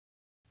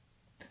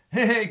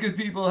Hey, good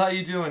people, how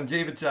you doing?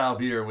 David Taub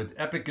here with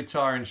Epic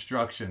Guitar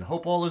Instruction.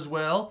 Hope all is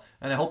well,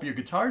 and I hope your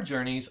guitar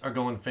journeys are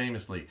going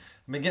famously.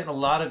 I've been getting a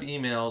lot of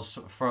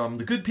emails from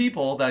the good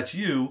people, that's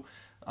you,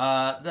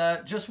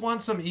 that just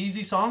want some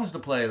easy songs to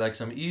play, like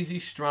some easy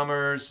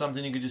strummers,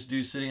 something you could just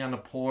do sitting on the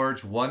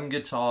porch, one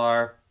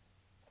guitar,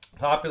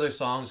 popular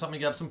songs, something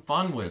you can have some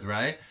fun with,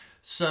 right?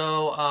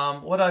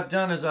 So what I've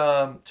done is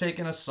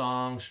taken a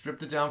song,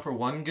 stripped it down for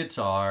one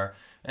guitar,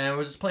 and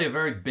we'll just play a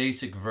very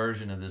basic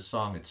version of this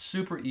song. It's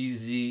super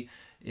easy.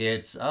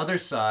 It's Other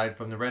Side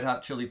from the Red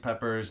Hot Chili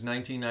Peppers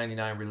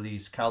 1999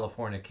 release,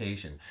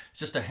 Californication. It's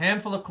just a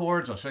handful of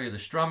chords. I'll show you the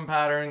strum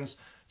patterns,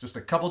 just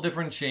a couple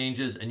different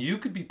changes, and you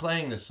could be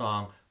playing this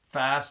song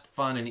fast,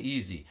 fun, and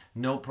easy.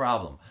 No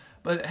problem.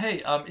 But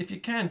hey, if you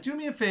can, do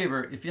me a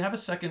favor. If you have a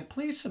second,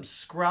 please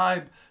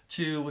subscribe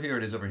to, here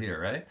it is over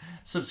here, right?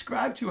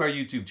 Subscribe to our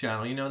YouTube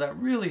channel. You know, that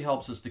really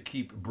helps us to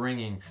keep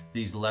bringing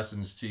these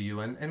lessons to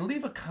you. And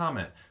leave a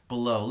comment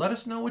below. Let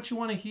us know what you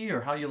want to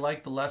hear, how you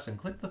like the lesson.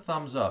 Click the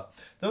thumbs up.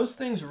 Those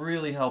things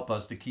really help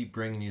us to keep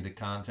bringing you the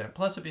content.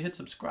 Plus, if you hit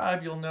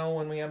subscribe, you'll know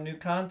when we have new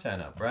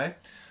content up, right?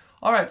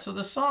 All right, so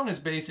the song is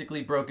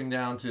basically broken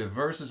down to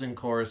verses and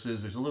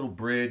choruses. There's a little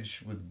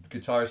bridge with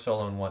guitar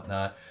solo and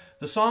whatnot.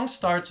 The song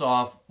starts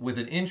off with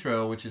an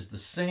intro, which is the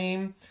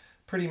same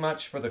pretty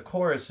much for the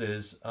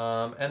choruses.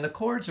 And the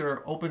chords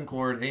are open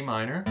chord, A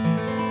minor.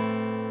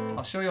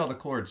 I'll show you all the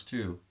chords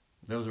too.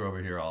 Those are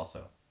over here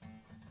also.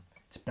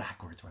 It's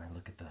backwards when I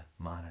look at the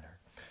monitor.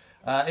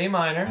 A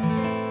minor,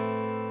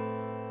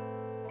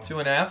 to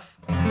an F,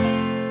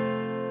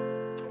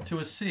 to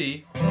a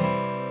C,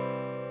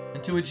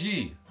 and to a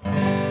G.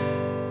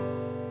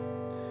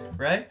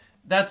 Right?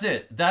 That's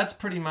it. That's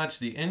pretty much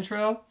the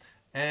intro,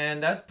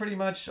 and that's pretty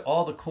much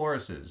all the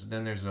choruses.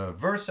 Then there's a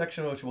verse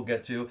section, which we'll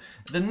get to.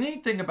 The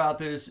neat thing about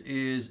this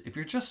is if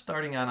you're just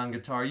starting out on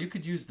guitar, you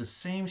could use the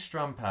same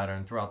strum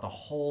pattern throughout the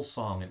whole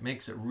song. It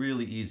makes it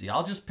really easy.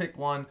 I'll just pick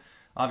one.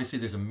 Obviously,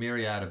 there's a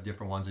myriad of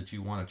different ones that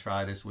you want to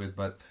try this with,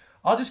 but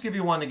I'll just give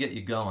you one to get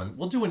you going.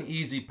 We'll do an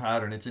easy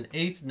pattern. It's an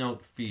eighth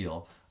note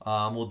feel.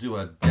 We'll do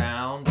a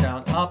down,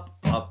 down, up,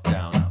 up,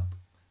 down, up.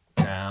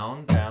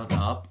 Down, down,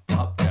 up,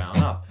 up, down,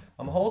 up.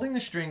 I'm holding the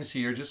strings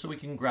here just so we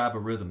can grab a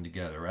rhythm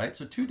together, right?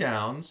 So two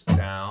downs,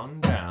 down,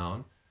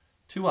 down,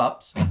 two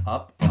ups,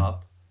 up,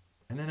 up,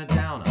 and then a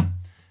down, up.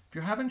 If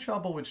you're having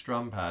trouble with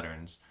strum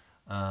patterns,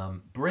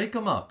 break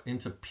them up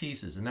into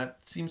pieces, and that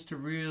seems to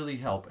really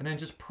help. And then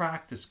just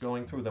practice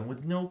going through them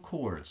with no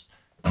chords.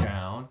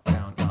 Down,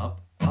 down,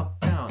 up,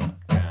 up, down,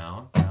 up,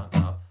 down, down,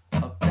 up,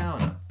 up,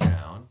 down, up,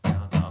 down,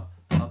 down, up,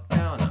 up,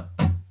 down, up.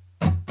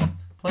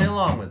 Play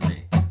along with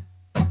me.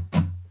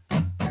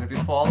 And if you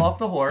fall off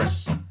the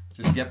horse,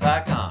 just get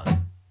back on.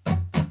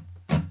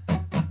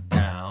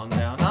 Down,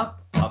 down,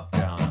 up, up,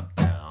 down, up,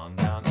 down,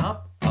 down,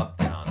 up, up,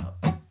 down,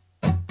 up.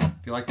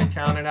 If you like to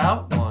count it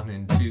out, 1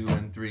 and 2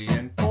 and 3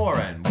 and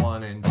 4 and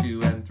 1 and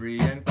 2 and 3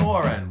 and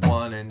 4 and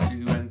 1 and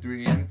 2 and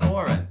 3 and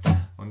 4 and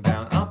 1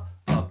 down, up,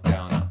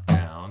 down, up,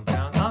 down,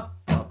 down, up,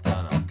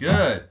 down, up.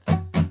 Good.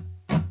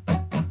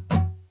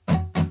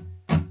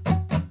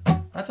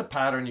 That's a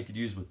pattern you could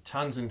use with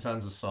tons and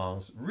tons of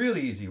songs.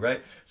 Really easy,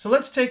 right? So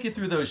let's take you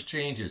through those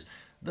changes.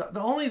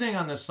 The only thing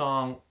on this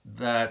song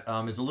that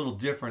is a little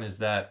different is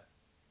that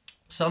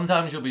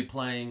sometimes you'll be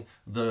playing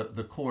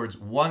the chords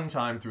one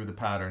time through the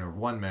pattern or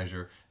one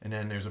measure, and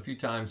then there's a few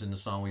times in the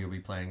song where you'll be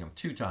playing them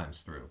 2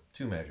 times through,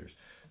 2 measures.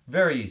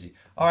 Very easy.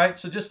 All right,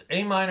 so just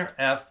A minor,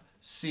 F,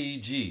 C,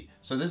 G.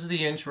 So this is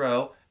the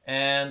intro,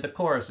 and the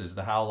chorus is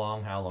the how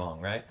long,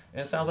 right?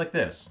 And it sounds like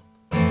this.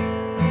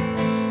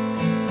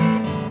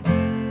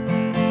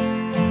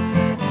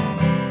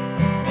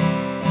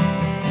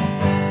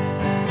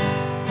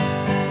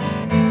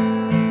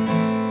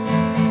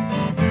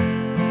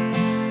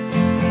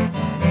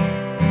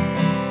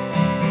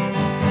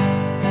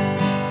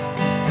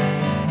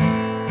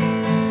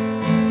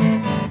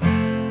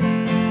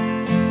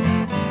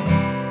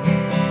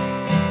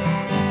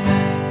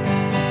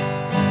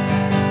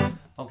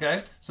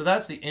 Okay, so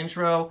that's the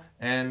intro,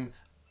 and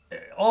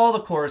all the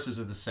choruses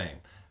are the same.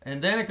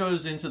 And then it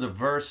goes into the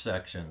verse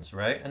sections,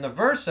 right? And the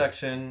verse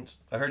sections,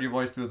 I heard your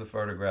voice through the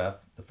photograph,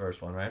 the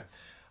first one, right?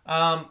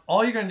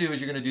 All you're going to do is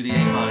you're going to do the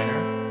A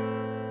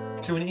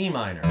minor to an E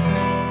minor.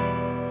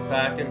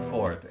 Back and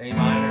forth. A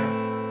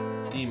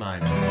minor, E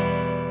minor.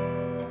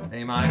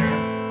 A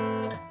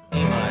minor,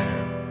 E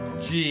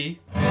minor. G.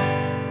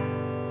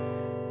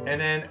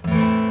 And then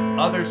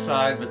other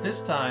side, but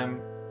this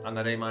time, on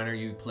that A minor,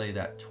 you play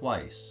that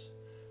twice,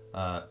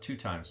 2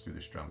 times through the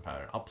strum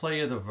pattern. I'll play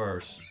you the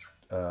verse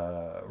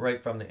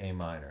right from the A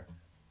minor.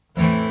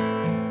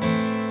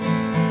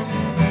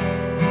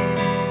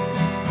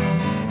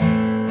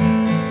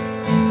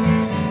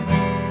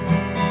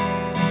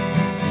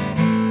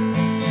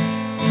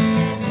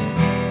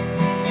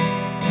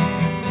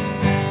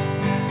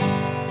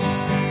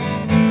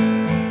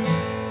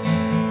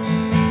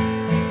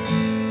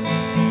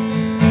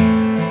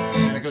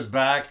 And it goes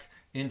back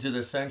into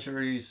the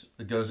centuries.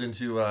 It goes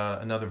into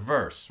another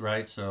verse,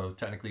 right? So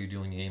technically you're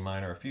doing the A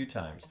minor a few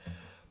times.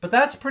 But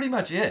that's pretty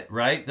much it,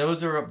 right?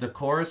 Those are the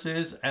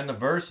choruses and the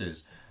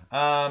verses.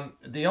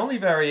 The only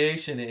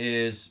variation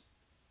is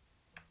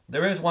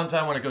there is one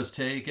time when it goes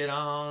take it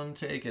on,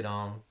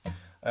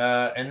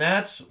 and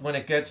that's when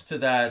it gets to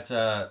that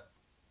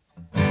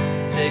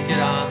take it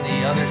on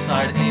the other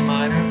side A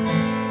minor,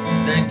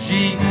 then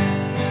G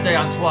you stay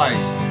on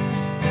twice,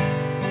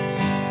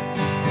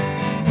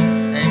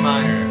 A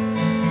minor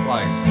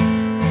twice,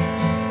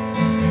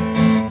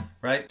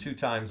 right? 2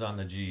 times on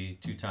the G,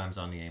 2 times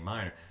on the A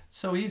minor. It's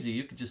so easy.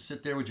 You could just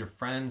sit there with your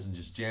friends and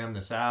just jam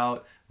this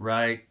out,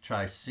 right?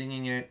 Try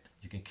singing it.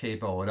 You can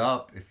capo it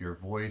up if your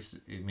voice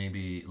it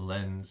maybe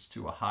lends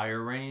to a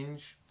higher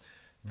range.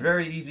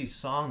 Very easy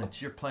song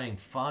that you're playing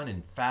fun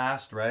and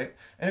fast, right?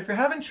 And if you're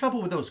having trouble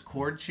with those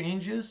chord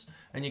changes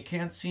and you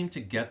can't seem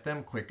to get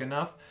them quick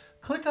enough,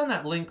 click on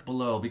that link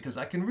below because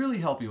I can really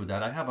help you with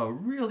that. I have a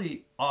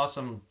really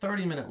awesome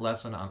 30-minute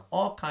lesson on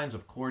all kinds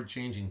of chord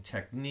changing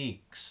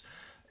techniques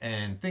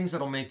and things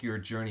that'll make your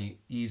journey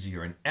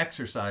easier and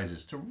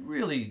exercises to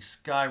really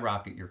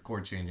skyrocket your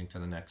chord changing to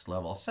the next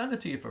level. I'll send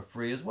it to you for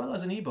free as well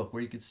as an ebook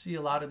where you can see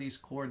a lot of these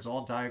chords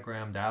all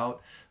diagrammed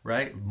out,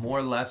 right?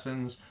 More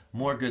lessons,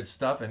 more good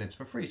stuff, and it's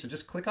for free. So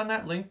just click on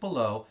that link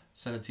below,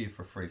 send it to you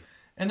for free.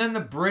 And then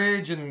the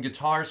bridge and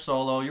guitar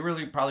solo, you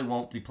really probably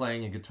won't be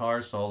playing a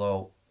guitar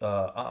solo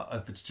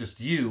if it's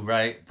just you,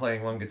 right,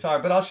 playing one guitar,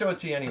 but I'll show it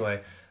to you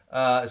anyway.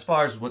 As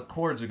far as what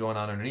chords are going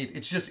on underneath,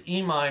 it's just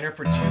E minor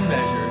for 2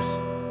 measures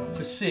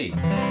to C,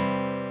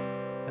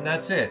 and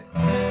that's it.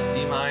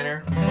 E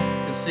minor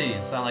to C.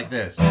 It sounds like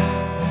this.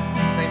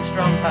 Same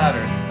strum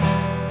pattern.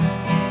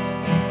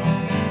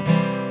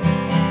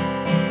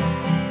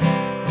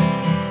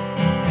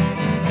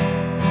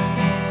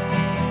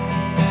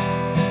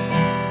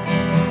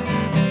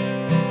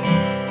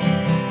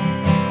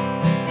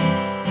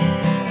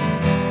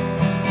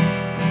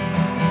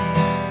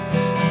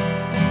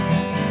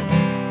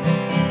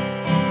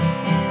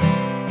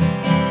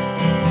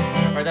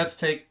 That's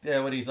take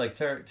what he's like,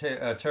 turn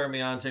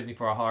me on, take me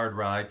for a hard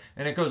ride,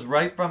 and it goes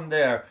right from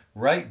there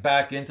right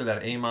back into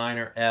that A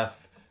minor,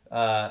 F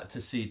to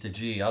C to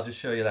G. I'll just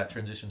show you that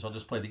transition. So I'll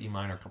just play the E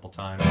minor a couple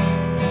times to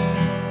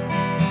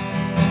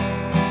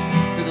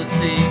the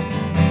C.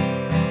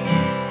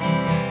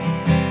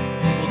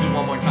 We'll do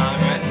one more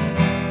time, right?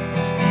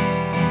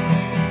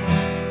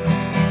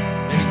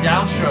 Maybe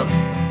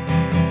downstrokes.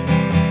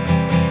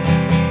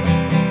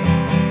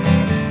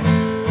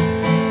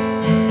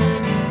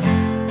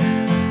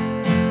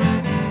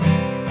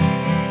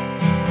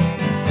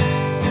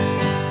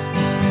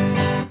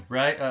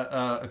 Right?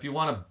 If you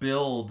want to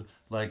build,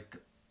 like,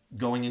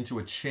 going into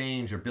a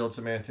change or build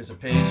some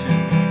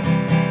anticipation,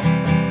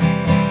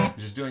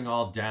 just doing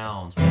all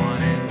downs. 1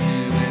 and 2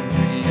 and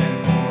 3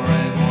 and 4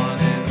 and 1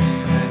 and 2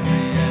 and 3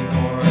 and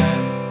 4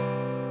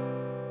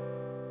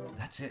 and...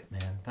 That's it,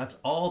 man. That's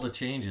all the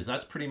changes.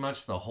 That's pretty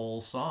much the whole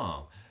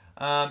song.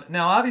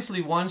 Now,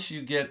 obviously, once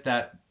you get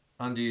that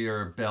under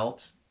your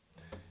belt,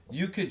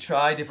 you could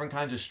try different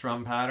kinds of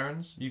strum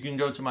patterns. You can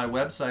go to my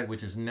website,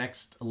 which is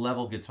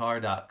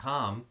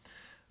nextlevelguitar.com.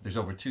 There's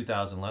over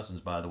 2,000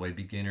 lessons, by the way,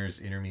 beginners,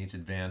 intermediates,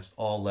 advanced,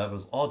 all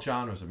levels, all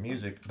genres of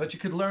music. But you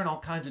could learn all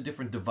kinds of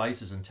different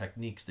devices and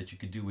techniques that you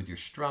could do with your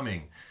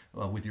strumming,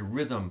 with your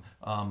rhythm,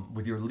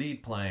 with your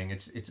lead playing.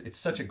 It's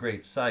such a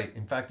great site.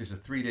 In fact, there's a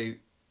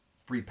 3-day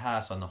free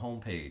pass on the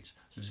homepage.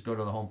 So just go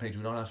to the homepage.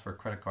 We don't ask for a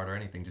credit card or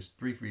anything. Just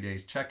 3 free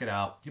days. Check it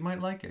out. You might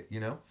like it,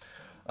 you know.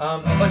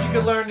 But you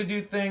could learn to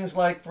do things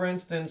like, for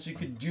instance, you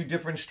could do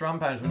different strum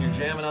patterns when you're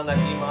jamming on that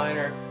E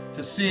minor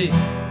to C.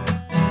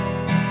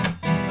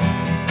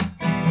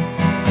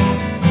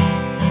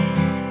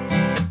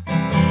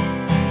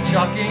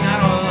 Chucking, I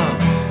don't know.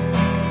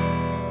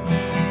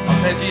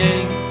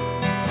 Arpeggiating.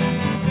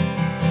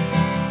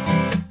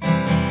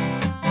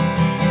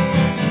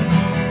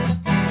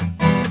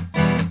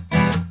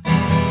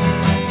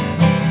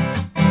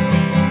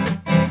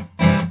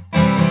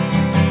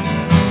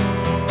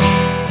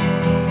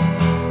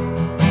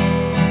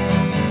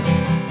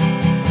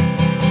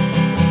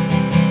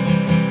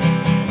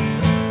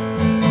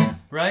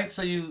 Right?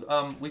 So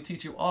we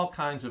teach you all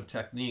kinds of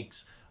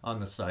techniques on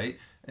the site.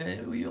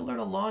 You'll learn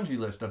a laundry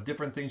list of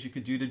different things you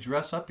could do to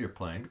dress up your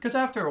playing. Because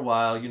after a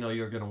while, you know,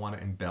 you're going to want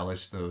to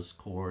embellish those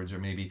chords or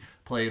maybe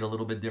play it a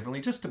little bit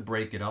differently just to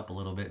break it up a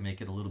little bit, make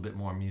it a little bit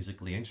more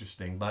musically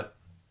interesting. But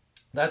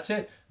that's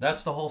it.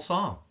 That's the whole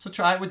song. So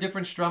try it with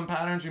different strum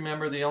patterns.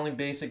 Remember, the only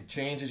basic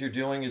changes you're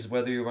doing is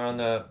whether you're on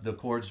the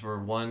chords for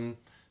 1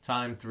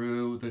 time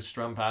through the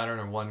strum pattern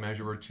or 1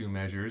 measure or 2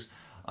 measures.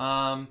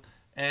 And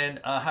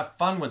have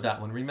fun with that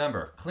one.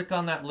 Remember, click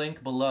on that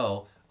link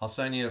below. I'll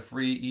send you a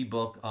free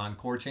ebook on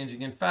chord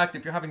changing. In fact,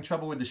 if you're having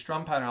trouble with the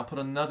strum pattern, I'll put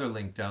another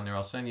link down there.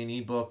 I'll send you an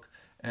ebook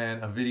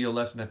and a video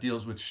lesson that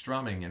deals with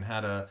strumming and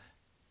how to,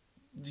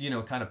 you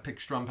know, kind of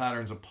pick strum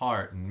patterns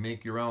apart and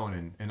make your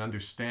own and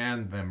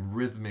understand them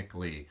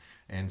rhythmically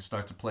and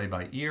start to play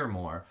by ear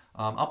more.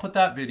 I'll put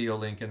that video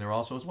link in there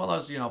also, as well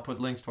as, you know, I'll put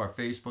links to our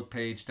Facebook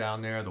page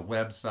down there, the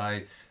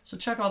website. So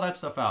check all that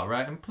stuff out,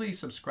 right? And please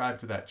subscribe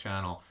to that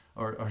channel.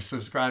 or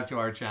subscribe to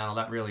our channel.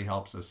 That really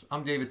helps us.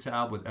 I'm David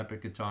Taub with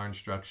Epic Guitar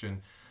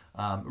Instruction.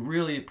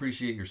 Really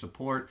appreciate your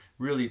support.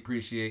 Really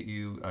appreciate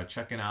you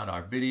checking out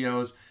our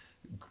videos.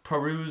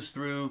 Peruse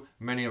through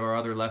many of our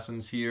other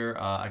lessons here.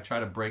 I try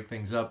to break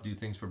things up, do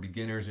things for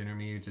beginners,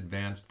 intermediates,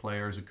 advanced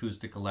players,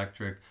 acoustic,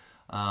 electric.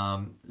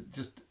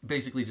 Just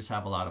basically just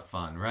have a lot of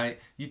fun, right?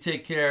 You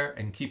take care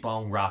and keep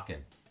on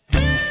rocking.